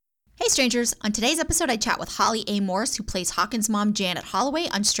strangers, on today's episode I chat with Holly A. Morris, who plays Hawkins' mom Janet Holloway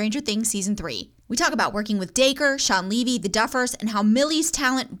on Stranger Things Season 3. We talk about working with Dacre, Shawn Levy, the Duffers, and how Millie's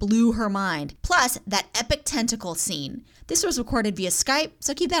talent blew her mind. Plus, that epic tentacle scene. This was recorded via Skype,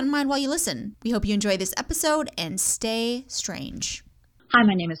 so keep that in mind while you listen. We hope you enjoy this episode and stay strange. Hi,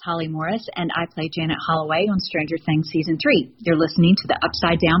 my name is Holly Morris, and I play Janet Holloway on Stranger Things Season 3. You're listening to the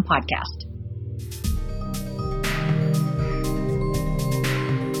Upside Down Podcast.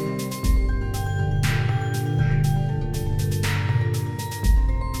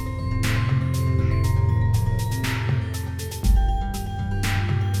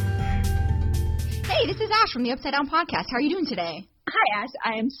 Hey, this is Ash from the Upside Down Podcast. How are you doing today? Hi, Ash.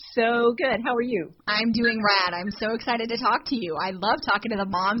 I am so good. How are you? I'm doing rad. I'm so excited to talk to you. I love talking to the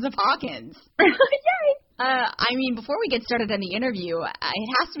moms of Hawkins. Yay! Before we get started on the interview, it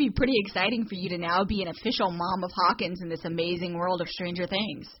has to be pretty exciting for you to now be an official mom of Hawkins in this amazing world of Stranger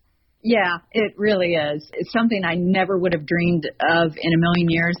Things. Yeah, it really is. It's something I never would have dreamed of in a million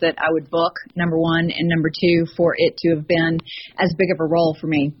years that I would book, number one, and number two, for it to have been as big of a role for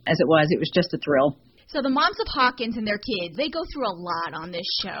me as it was. It was just a thrill. So the moms of Hawkins and their kids, they go through a lot on this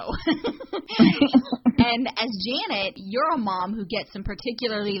show. And as Janet, you're a mom who gets some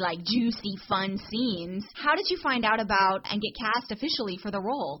particularly, juicy, fun scenes. How did you find out about and get cast officially for the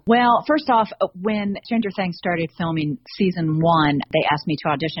role? Well, first off, when Stranger Things started filming Season 1, they asked me to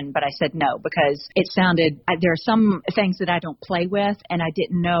audition, but I said no because it sounded, there are some things that I don't play with, and I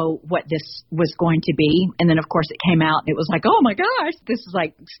didn't know what this was going to be. And then, of course, it came out, and it was like, oh, my gosh, this is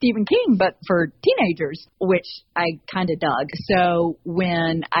like Stephen King, but for teenagers, which I kind of dug. So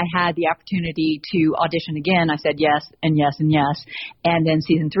when I had the opportunity to audition again, I said yes and yes and yes. And then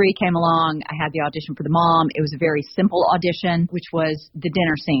Season 3 came along. I had the audition for the mom. It was a very simple audition, which was the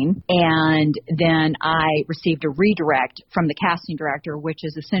dinner scene. And then I received a redirect from the casting director, which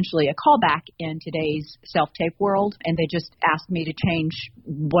is essentially a callback in today's self-tape world. And they just asked me to change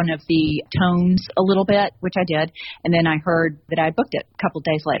one of the tones a little bit, which I did. And then I heard that I booked it a couple of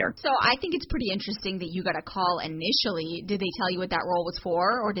days later. So I think it's pretty interesting that you got a call initially. Did they tell you what that role was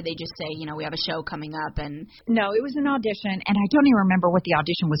for, or did they just say, we have a show coming up? And no, it was an audition, and I don't even remember what the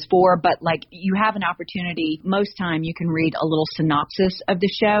audition was for, but you have an opportunity. Most time you can read a little synopsis of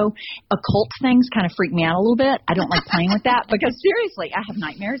the show. Occult things kind of freak me out a little bit. I don't like playing with that because seriously, I have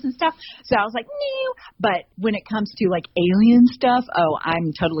nightmares and stuff. So I was like, no. But when it comes to alien stuff, oh,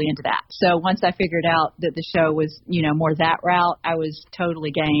 I'm totally into that. So once I figured out that the show was, more that route, I was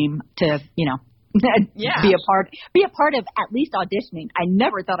totally game to, yeah. be a part of at least auditioning. I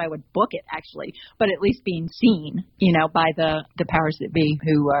never thought I would book it actually, but at least being seen, by the powers that be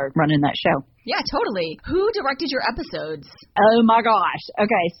who are running that show. Yeah, totally. Who directed your episodes? Oh my gosh.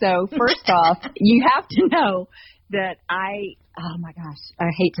 Okay, so first off, you have to know that oh my gosh, I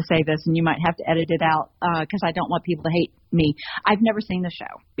hate to say this and you might have to edit it out because I don't want people to hate me. I've never seen the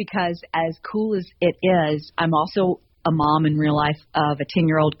show because as cool as it is, I'm also a mom in real life of a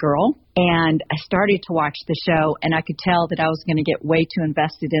 10-year-old girl. And I started to watch the show, and I could tell that I was going to get way too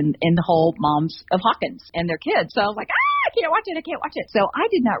invested in the whole moms of Hawkins and their kids. So I was like, I can't watch it. So I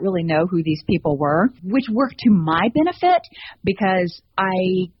did not really know who these people were, which worked to my benefit because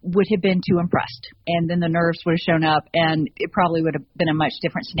I would have been too impressed. And then the nerves would have shown up, and it probably would have been a much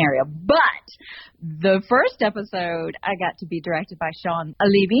different scenario. But the first episode, I got to be directed by Shawn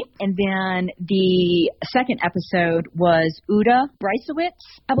Levy. And then the second episode was Uda Breisowitz,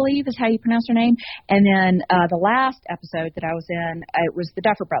 I believe is how you pronounce her name. And then the last episode that I was in, it was the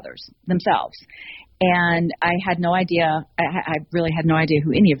Duffer Brothers themselves. And I had no idea, I really had no idea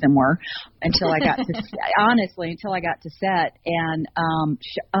who any of them were until I got to, until I got to set. And,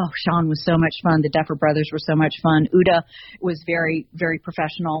 Shawn was so much fun. The Duffer Brothers were so much fun. Uda was very, very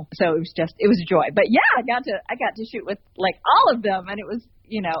professional. So it was a joy. But yeah, I got to shoot with all of them. And it was,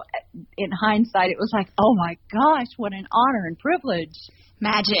 in hindsight, it was like, oh my gosh, what an honor and privilege.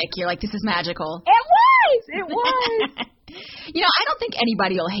 Magic. You're like, this is magical. It was. I don't think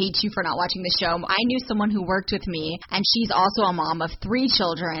anybody will hate you for not watching the show. I knew someone who worked with me, and she's also a mom of 3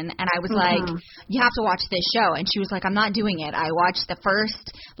 children, and I was like, you have to watch this show. And she was like, I'm not doing it. I watched the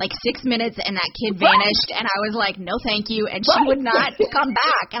first, 6 minutes, and that kid vanished, and I was like, no, thank you. And she would not come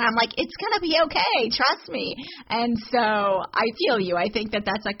back. And I'm like, it's going to be okay. Trust me. And so I feel you. I think that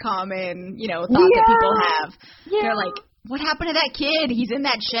that's a common, thought that people have. Yeah. They're like, what happened to that kid? He's in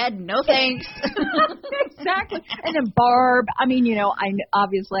that shed. No thanks. Exactly. And then Barb, I mean,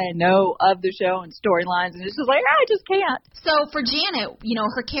 obviously I know of the show and storylines, and it's just like, I just can't. So for Janet,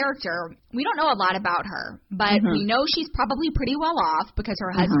 her character, we don't know a lot about her, but we know she's probably pretty well off because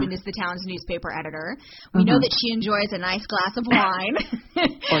her husband is the town's newspaper editor. We know that she enjoys a nice glass of wine.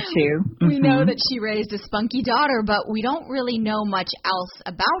 Or two. We know that she raised a spunky daughter, but we don't really know much else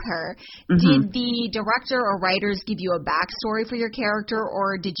about her. Did the director or writers give you a backstory for your character,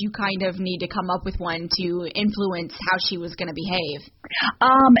 or did you kind of need to come up with one to influence how she was going to behave?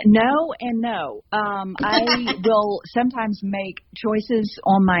 No and no. I will sometimes make choices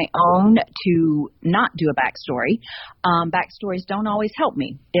on my own to not do a backstory. Backstories don't always help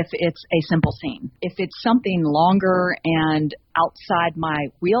me if it's a simple scene. If it's something longer and outside my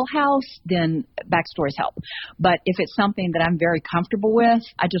wheelhouse, then backstories help. But if it's something that I'm very comfortable with,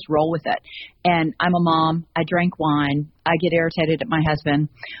 I just roll with it. And I'm a mom. I drank wine. I get irritated at my husband,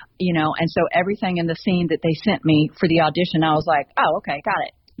 and so everything in the scene that they sent me for the audition, I was like, oh, okay, got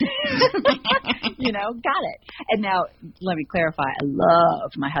it. Got it. And now let me clarify, I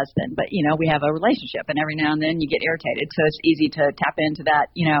love my husband, but we have a relationship, and every now and then you get irritated, so it's easy to tap into that,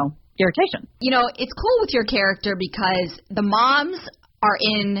 irritation. It's cool with your character because the moms are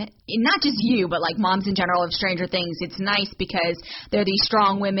in not just you, but like moms in general of Stranger Things. It's nice because they're these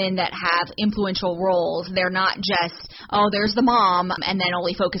strong women that have influential roles. They're not just, there's the mom and then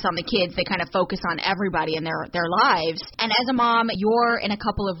only focus on the kids. They kind of focus on everybody in their lives. And as a mom, you're in a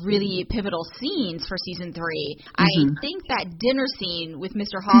couple of really pivotal scenes for season 3. I think that dinner scene with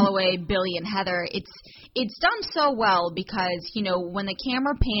Mr. Holloway, Billy, and Heather, it's done so well because, when the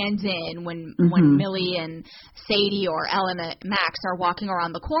camera pans in, when Millie and Sadie or Ellen and Max are walking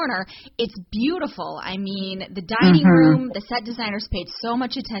around the corner, it's beautiful. I mean, the dining room, the set designers paid so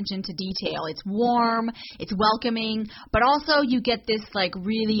much attention to detail. It's warm, it's welcoming, but also you get this like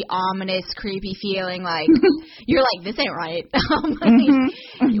really ominous, creepy feeling like you're like, this ain't right.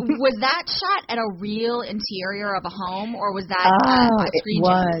 Was that shot at a real interior of a home, or was that a screen? It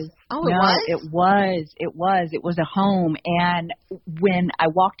was. Oh, it was? It was a home. And when I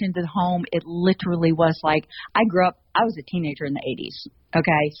walked into the home, it literally was like, I was a teenager in the 80s.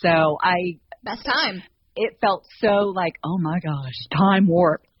 Okay. So best time. It felt so like, oh my gosh, time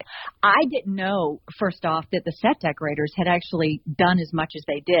warp. I didn't know, first off, that the set decorators had actually done as much as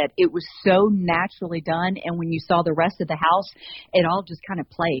they did. It was so naturally done, and when you saw the rest of the house, it all just kind of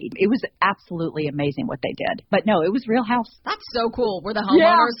played. It was absolutely amazing what they did. But no, it was real house. That's so cool. Were the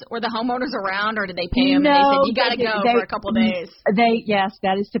homeowners around, or did they pay them? No, and they said, you got to go for a couple of days. Yes,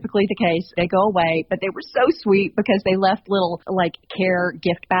 that is typically the case. They go away, but they were so sweet because they left little like care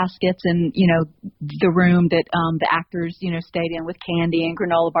gift baskets in, the room that the actors, stayed in with candy and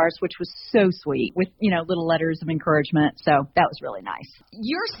granola bars, which was so sweet, with, little letters of encouragement. So that was really nice.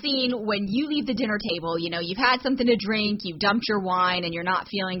 Your scene when you leave the dinner table, you've had something to drink, you've dumped your wine, and you're not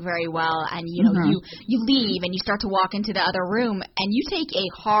feeling very well, and, you leave and you start to walk into the other room, and you take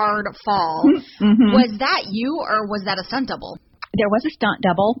a hard fall. Was that you, or was that a stunt double? There was a stunt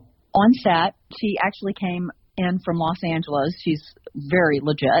double on set. She actually came in from Los Angeles. She's very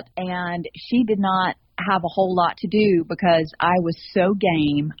legit, and she did not have a whole lot to do because I was so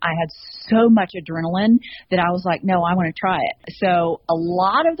game. I had so much adrenaline that I was like, no, I want to try it. So a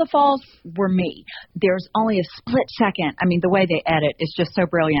lot of the falls were me. There's only a split second. I mean, the way they edit is just so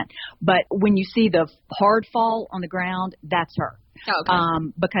brilliant. But when you see the hard fall on the ground, that's her. Oh,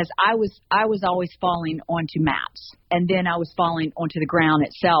 okay. Because I was always falling onto mats, and then I was falling onto the ground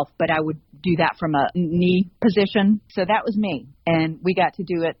itself, but I would do that from a knee position. So that was me. And we got to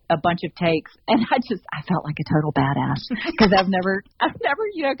do it a bunch of takes, and I felt like a total badass because I've never,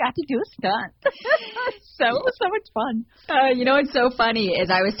 got to do a stunt. So it was so much fun. What's so funny is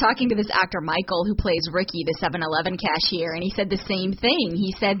I was talking to this actor, Michael, who plays Ricky, the 7-Eleven cashier, and he said the same thing.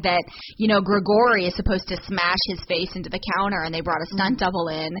 He said that, Grigori is supposed to smash his face into the counter, and they brought a stunt double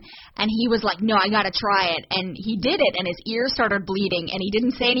in, and he was like, no, I got to try it. And he did it, and his ears started bleeding, and he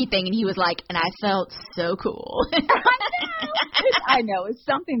didn't say anything, and he was like, and I felt so cool. I know. It's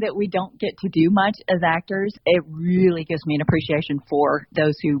something that we don't get to do much as actors. It really gives me an appreciation for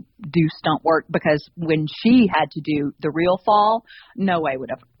those who do stunt work, because when she had to do the real fall, no way would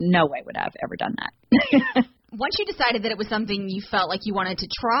I've ever done that. Once you decided that it was something you felt like you wanted to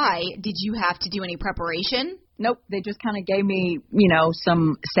try, did you have to do any preparation? Nope. They just kind of gave me,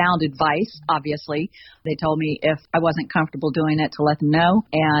 some sound advice, obviously. They told me if I wasn't comfortable doing it to let them know,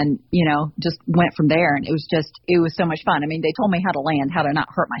 and, just went from there. And it was so much fun. I mean, they told me how to land, how to not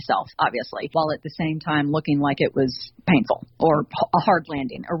hurt myself, obviously, while at the same time looking like it was painful or a hard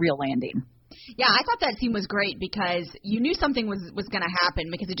landing, a real landing. Yeah, I thought that scene was great because you knew something was going to happen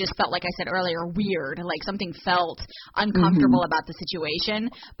because it just felt, like I said earlier, weird. Like something felt uncomfortable about the situation.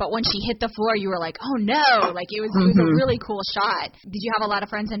 But when she hit the floor, you were like, oh, no. Like it was a really cool shot. Did you have a lot of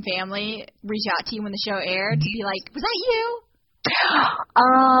friends and family reach out to you when the show aired to be like, was that you?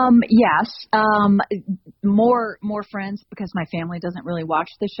 Yes. More friends because my family doesn't really watch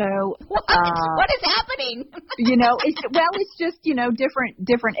the show. What is happening? It's just,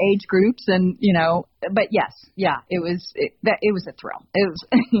 different age groups and, but yes, yeah, it was a thrill. It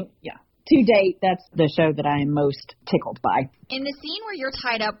was, yeah. To date, that's the show that I am most tickled by. In the scene where you're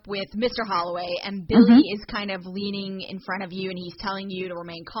tied up with Mr. Holloway and Billy is kind of leaning in front of you and he's telling you to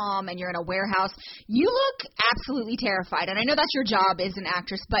remain calm and you're in a warehouse, you look absolutely terrified. And I know that's your job as an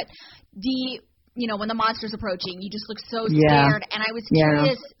actress, but when the monster's approaching, you just look so scared. And I was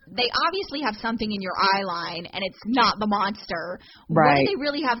curious, they obviously have something in your eye line, and it's not the monster. Right. What did they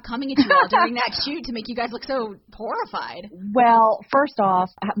really have coming at you all during that shoot to make you guys look so horrified? Well, first off,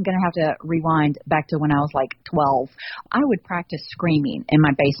 I'm going to have to rewind back to when I was like 12. I would practice screaming in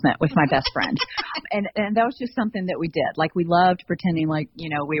my basement with my best friend. and that was just something that we did. Like, we loved pretending like,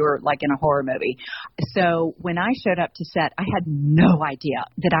 we were like in a horror movie. So when I showed up to set, I had no idea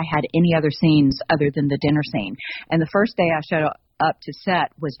that I had any other scenes other than the dinner scene. And the first day I showed up to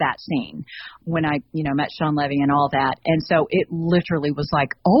set was that scene when I, met Shawn Levy and all that. And so it literally was like,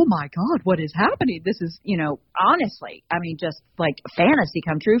 oh my God, what is happening? This is, honestly, I mean, just like fantasy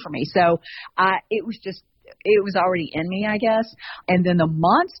come true for me. So it was already in me, I guess. And then the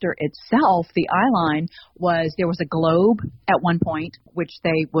monster itself, the eyeline, there was a globe at one point, which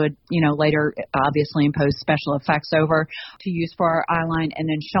they would, later obviously impose special effects over to use for our eyeline. And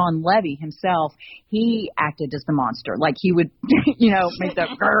then Shawn Levy himself, he acted as the monster. Like he would, make the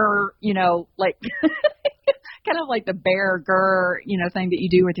grrr, like kind of like the bear grrr, thing that you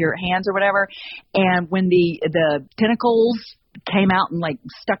do with your hands or whatever. And when the tentacles came out and like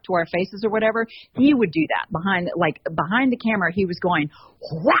stuck to our faces or whatever, he would do that behind the camera. He was going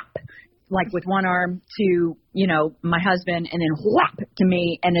whap, like with one arm to my husband and then whap to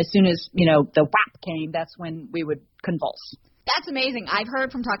me, and as soon as the whap came, that's when we would convulse. That's amazing. I've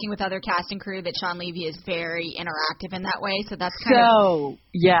heard from talking with other cast and crew that Shawn Levy is very interactive in that way, so that's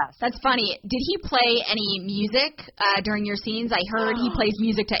yes. That's funny. Did he play any music during your scenes? I heard he plays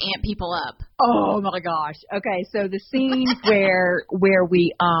music to amp people up. Oh my gosh. Okay, so the scene where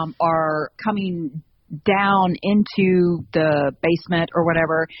we are coming down into the basement or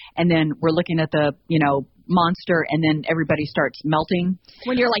whatever, and then we're looking at the monster, and then everybody starts melting.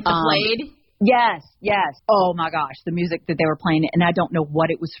 When you're like the flayed? Yes. Oh my gosh, the music that they were playing, and I don't know what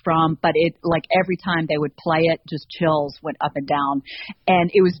it was from, but it, like, every time they would play it, just chills went up and down.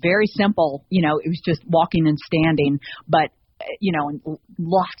 And it was very simple, it was just walking and standing, but and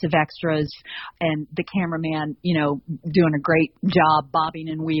lots of extras, and the cameraman, doing a great job bobbing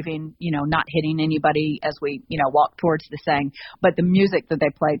and weaving, not hitting anybody as we, walked towards the thing. But the music that they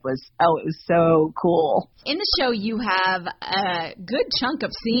played it was so cool. In the show, you have a good chunk of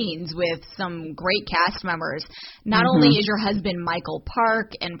scenes with some great cast members. Not only is your husband Michael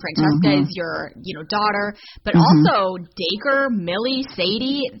Park and Francesca is your, daughter, but also Dacre, Millie,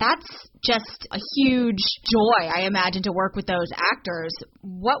 Sadie. That's just a huge joy, I imagine, to work with those actors.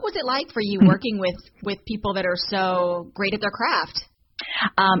 What was it like for you working with people that are so great at their craft?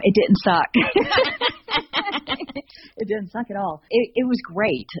 It didn't suck. It didn't suck at all. It was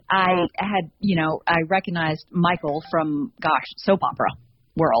great. I had, I recognized Michael from, soap opera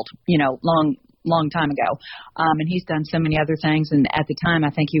world, long time ago. And he's done so many other things. And at the time, I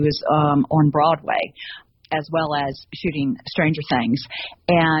think he was on Broadway, as well as shooting Stranger Things.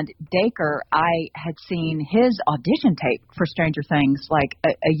 And Dacre, I had seen his audition tape for Stranger Things like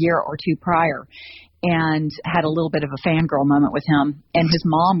a year or two prior, and had a little bit of a fangirl moment with him. And his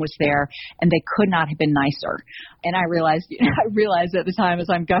mom was there, and they could not have been nicer. And I realized at the time, as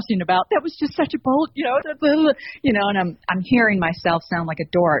I'm gushing about, that was just such a bold, and I'm hearing myself sound like a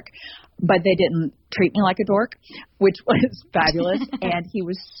dork. But they didn't treat me like a dork, which was fabulous. And he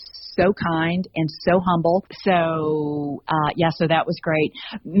was so kind and so humble. So, so that was great.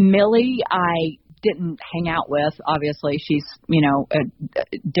 Millie, I didn't hang out with, obviously. She's,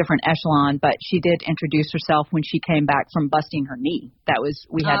 a different echelon, but she did introduce herself when she came back from busting her knee.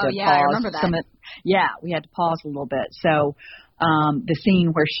 We had to pause. I remember that. We had to pause a little bit. So, the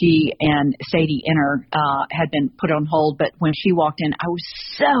scene where she and Sadie Inner had been put on hold, but when she walked in, I was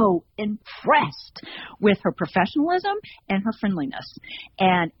so impressed with her professionalism and her friendliness.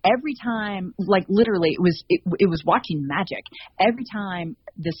 And every time, like literally, it was watching magic. Every time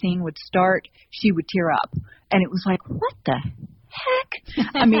the scene would start, she would tear up, and it was like, what the heck?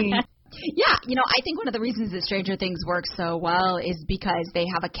 I mean, Yeah, I think one of the reasons that Stranger Things works so well is because they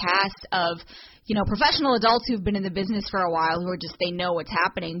have a cast of, professional adults who've been in the business for a while who are just, they know what's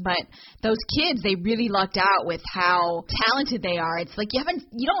happening. But those kids, they really lucked out with how talented they are. It's like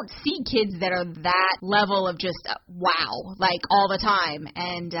you don't see kids that are that level of just wow, like all the time.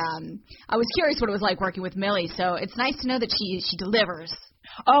 And I was curious what it was like working with Millie. So it's nice to know that she delivers.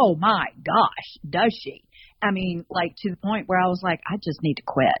 Oh my gosh, does she? I mean, like to the point where I was like, I just need to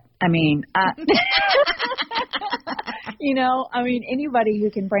quit. I mean, anybody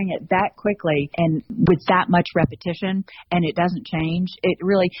who can bring it that quickly and with that much repetition and it doesn't change, it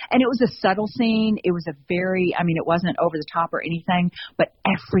was a subtle scene. It was it wasn't over the top or anything, but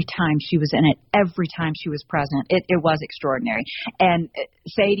every time she was in it, every time she was present, it was extraordinary. And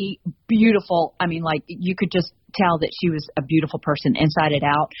Sadie, beautiful. I mean, like you could just tell that she was a beautiful person inside and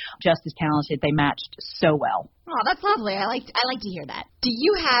out, just as talented. They matched so well. Oh, that's lovely. I like to hear that. Do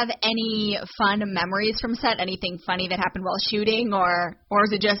you have any fun memories from set? Anything funny that happened while shooting, or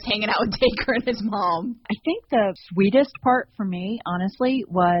is it just hanging out with Dacre and his mom? I think the sweetest part for me, honestly,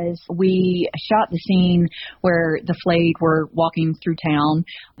 was we shot the scene where the Flayed were walking through town,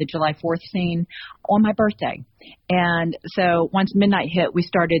 the July 4th scene, on my birthday. And so once midnight hit, we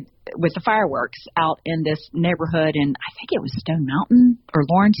started with the fireworks out in this neighborhood, and I think it was Stone Mountain or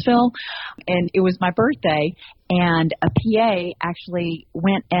Lawrenceville, and it was my birthday, and a PA actually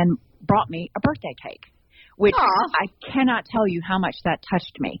went and brought me a birthday cake, which I cannot tell you how much that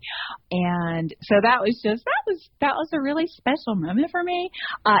touched me. And so that was a really special moment for me.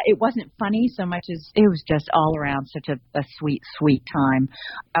 It wasn't funny so much as it was just all around such a sweet, sweet time.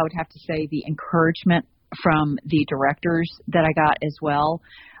 I would have to say the encouragement from the directors that I got as well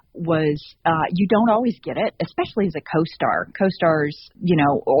was you don't always get it, especially as a co-star. Co-stars,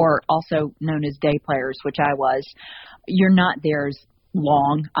 or also known as day players, which I was, you're not there as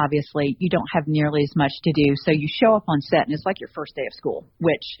long, obviously. You don't have nearly as much to do. So you show up on set and it's like your first day of school,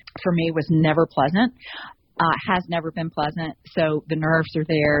 which for me was never pleasant. Has never been pleasant. So the nerves are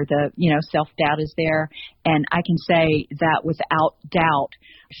there, the, self-doubt is there. And I can say that without doubt,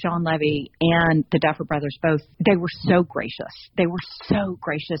 Shawn Levy and the Duffer Brothers both, they were so gracious. They were so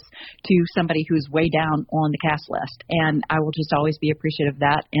gracious to somebody who's way down on the cast list. And I will just always be appreciative of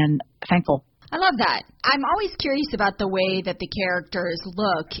that and thankful. I love that. I'm always curious about the way that the characters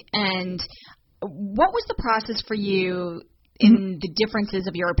look. And what was the process for you in the differences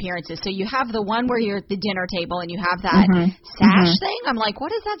of your appearances? So you have the one where you're at the dinner table and you have that sash thing. I'm like,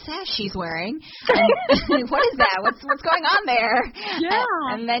 what is that sash she's wearing? And what is that? What's going on there? Yeah.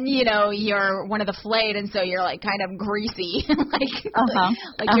 And then, you're one of the flayed, and so you're like kind of greasy.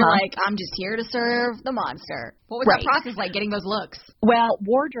 You're like, I'm just here to serve the monster. What was that process like, getting those looks? Well,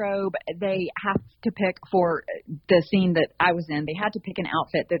 wardrobe, they have to pick for the scene that I was in. They had to pick an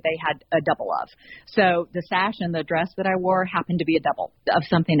outfit that they had a double of. So the sash and the dress that I wore happened to be a double of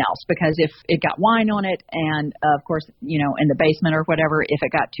something else, because if it got wine on it and, of course, in the basement or whatever, if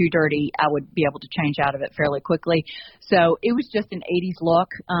it got too dirty, I would be able to change out of it fairly quickly. So it was just an 80s look.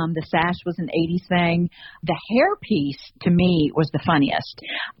 The sash was an 80s thing. The hairpiece, to me, was the funniest.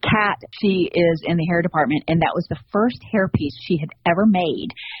 Kat, she is in the hair department, and that was the first hairpiece she had ever made.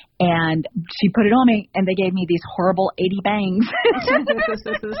 And she put it on me, and they gave me these horrible 80 bangs,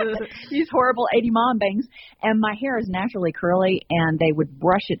 these horrible 80 mom bangs. And my hair is naturally curly, and they would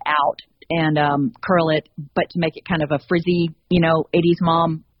brush it out and curl it, but to make it kind of a frizzy, 80s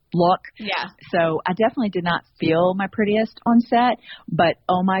mom look. Yeah. So I definitely did not feel my prettiest on set, but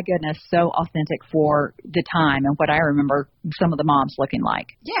oh my goodness, so authentic for the time and what I remember some of the moms looking like.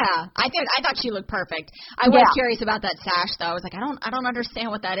 Yeah, I thought she looked perfect. I was curious about that sash though. I was like, I don't understand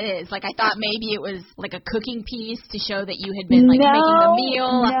what that is. Like I thought maybe it was like a cooking piece to show that you had been making the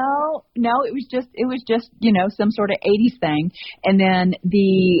meal. No, it was just some sort of 80s thing. And then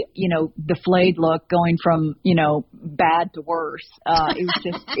the flayed look going from, bad to worse.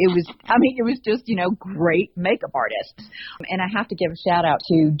 It was just great makeup artists. And I have to give a shout out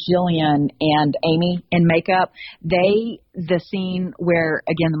to Jillian and Amy in makeup. The scene where,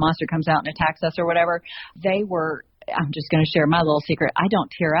 again, the monster comes out and attacks us or whatever, I'm just going to share my little secret. I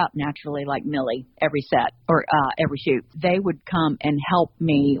don't tear up naturally like Millie every set or every shoot. They would come and help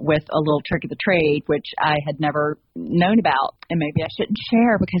me with a little trick of the trade, which I had never known about. And maybe I shouldn't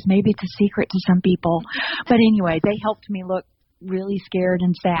share because maybe it's a secret to some people. But anyway, they helped me look really scared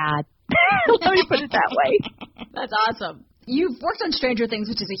and sad. Let me put it that way. That's awesome. You've worked on Stranger Things,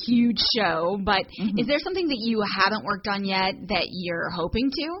 which is a huge show, but is there something that you haven't worked on yet that you're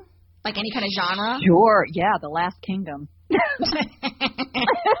hoping to? Like any kind of genre? Sure, yeah, The Last Kingdom.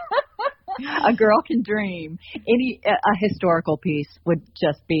 A girl can dream. A historical piece would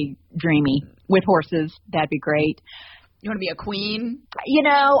just be dreamy. With horses, that'd be great. You want to be a queen? You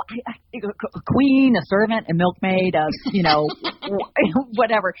know, a queen, a servant, a milkmaid,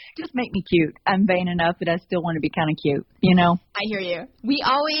 whatever. Just make me cute. I'm vain enough that I still want to be kind of cute, you know? I hear you. We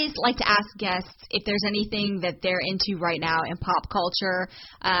always like to ask guests if there's anything that they're into right now in pop culture.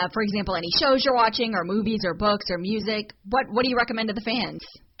 For example, any shows you're watching or movies or books or music. What do you recommend to the fans?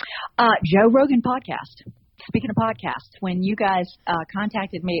 Joe Rogan podcast. Speaking of podcasts, when you guys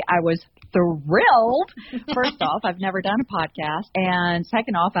contacted me, I was thrilled. First off, I've never done a podcast. And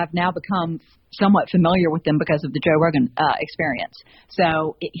second off, I've now become somewhat familiar with them because of the Joe Rogan experience.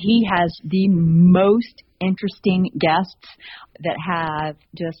 So he has the most interesting guests that have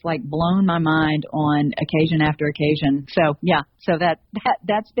just like blown my mind on occasion after occasion. So, yeah, so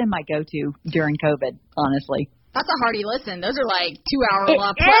that's been my go-to during COVID, honestly. That's a hearty listen. Those are like 2 hour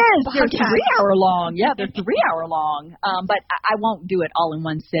long. They're 3 hour long. Yeah, they're 3 hour long. But I won't do it all in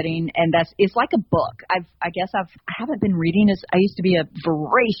one sitting. And it's like a book. I haven't been reading as I used to be a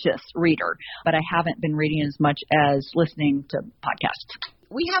voracious reader, but I haven't been reading as much as listening to podcasts.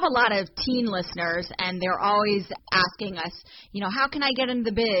 We have a lot of teen listeners, and they're always asking us, how can I get into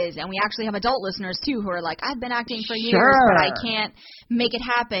the biz? And we actually have adult listeners, too, who are like, I've been acting for years, but I can't make it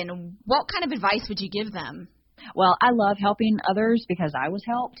happen. What kind of advice would you give them? Well, I love helping others because I was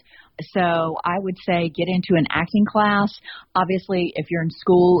helped. So I would say get into an acting class. Obviously, if you're in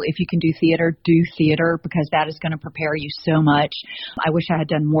school, if you can do theater because that is going to prepare you so much. I wish I had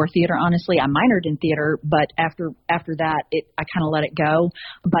done more theater, honestly. I minored in theater, but after that, I kind of let it go.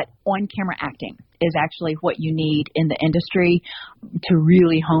 But on-camera acting is actually what you need in the industry to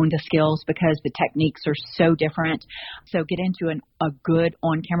really hone the skills because the techniques are so different. So get into a good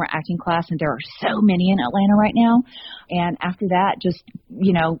on-camera acting class, and there are so many in Atlanta right now. And after that, just,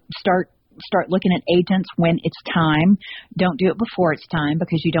 start looking at agents when it's time. Don't do it before it's time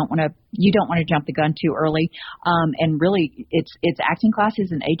because you don't want to jump the gun too early. And really, it's acting classes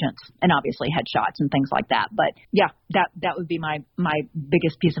and agents, and obviously headshots and things like that. But yeah, that would be my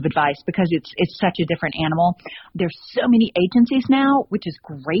biggest piece of advice because it's such a different animal. There's so many agencies now, which is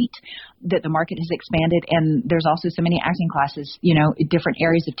great that the market has expanded, and there's also so many acting classes, in different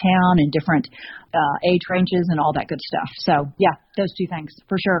areas of town and different age ranges and all that good stuff. So yeah, those two things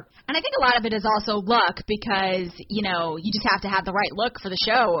for sure. And I think a lot of it is also luck because, you just have to have the right look for the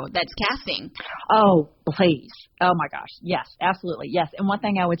show that's casting. Oh, please. Oh, my gosh. Yes, absolutely. Yes. And one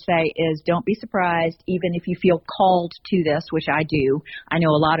thing I would say is don't be surprised, even if you feel called to this, which I do. I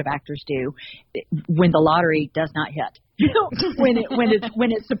know a lot of actors do, when the lottery does not hit.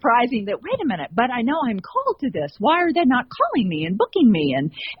 when it's surprising that, wait a minute, but I know I'm called to this. Why are they not calling me and booking me?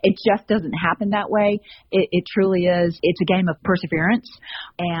 And it just doesn't happen that way. It truly is. It's a game of perseverance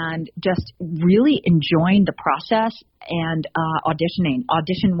and just really enjoying the process and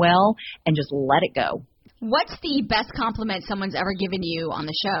audition well and just let it go. What's the best compliment someone's ever given you on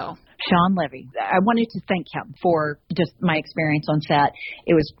the show? Shawn Levy. I wanted to thank him for just my experience on set.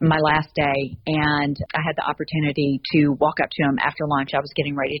 It was my last day, and I had the opportunity to walk up to him after lunch. I was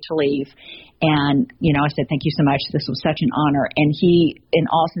getting ready to leave, and, I said, thank you so much. This was such an honor. And he, in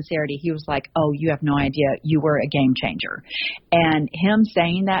all sincerity, he was like, oh, you have no idea. You were a game changer. And him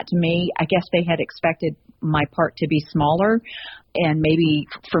saying that to me, I guess they had expected my part to be smaller and maybe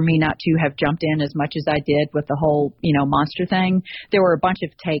for me not to have jumped in as much as I did with the whole, monster thing. There were a bunch of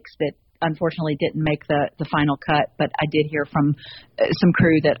takes that unfortunately didn't make the final cut, but I did hear from some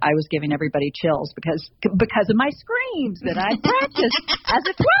crew that I was giving everybody chills because of my screams that I practiced as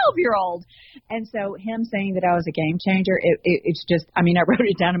a 12-year-old. And so him saying that I was a game changer, it's just, I wrote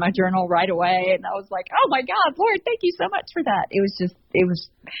it down in my journal right away, and I was like, oh my God, Lord, thank you so much for that. It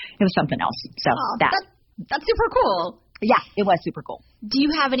was something else. So that's super cool. Yeah, it was super cool. Do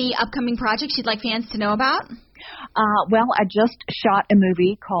you have any upcoming projects you'd like fans to know about? Well, I just shot a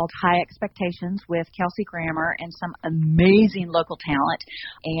movie called High Expectations with Kelsey Grammer and some amazing local talent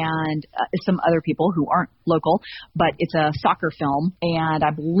and some other people who aren't local, but it's a soccer film, and I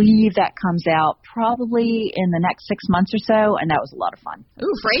believe that comes out probably in the next 6 months or so, and that was a lot of fun.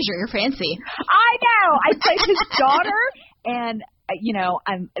 Ooh, Frasier, you're fancy. I know. I played his daughter, and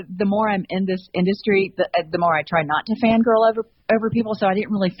the more I'm in this industry, the more I try not to fangirl over people. So I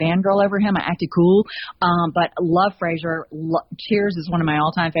didn't really fangirl over him. I acted cool. But love Frasier. Cheers is one of my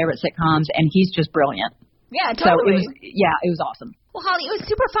all-time favorite sitcoms, and he's just brilliant. Yeah, totally. So it was awesome. Well, Holly, it was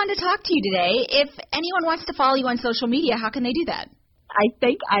super fun to talk to you today. If anyone wants to follow you on social media, how can they do that? I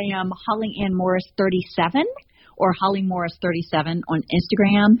think I am Holly Ann Morris 37 or Holly Morris 37 on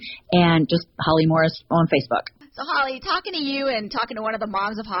Instagram and just Holly Morris on Facebook. So So, Holly, talking to you and talking to one of the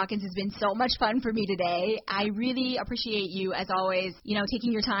moms of Hawkins has been so much fun for me today. I really appreciate you, as always,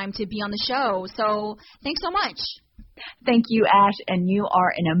 taking your time to be on the show. So thanks so much. Thank you, Ash, and you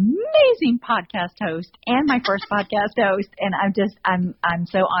are an amazing podcast host and my first podcast host, and I'm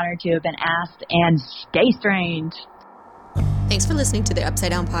so honored to have been asked, and stay strange. Thanks for listening to the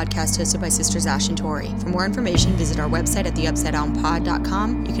Upside Down podcast hosted by Sisters Ash and Tori. For more information, visit our website at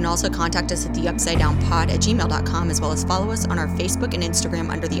theupsidedownpod.com. You can also contact us at theupsidedownpod@gmail.com, as well as follow us on our Facebook and Instagram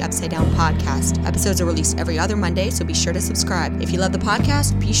under the Upside Down Podcast. Episodes are released every other Monday, so be sure to subscribe. If you love the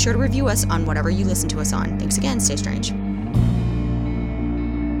podcast, be sure to review us on whatever you listen to us on. Thanks again. Stay strange.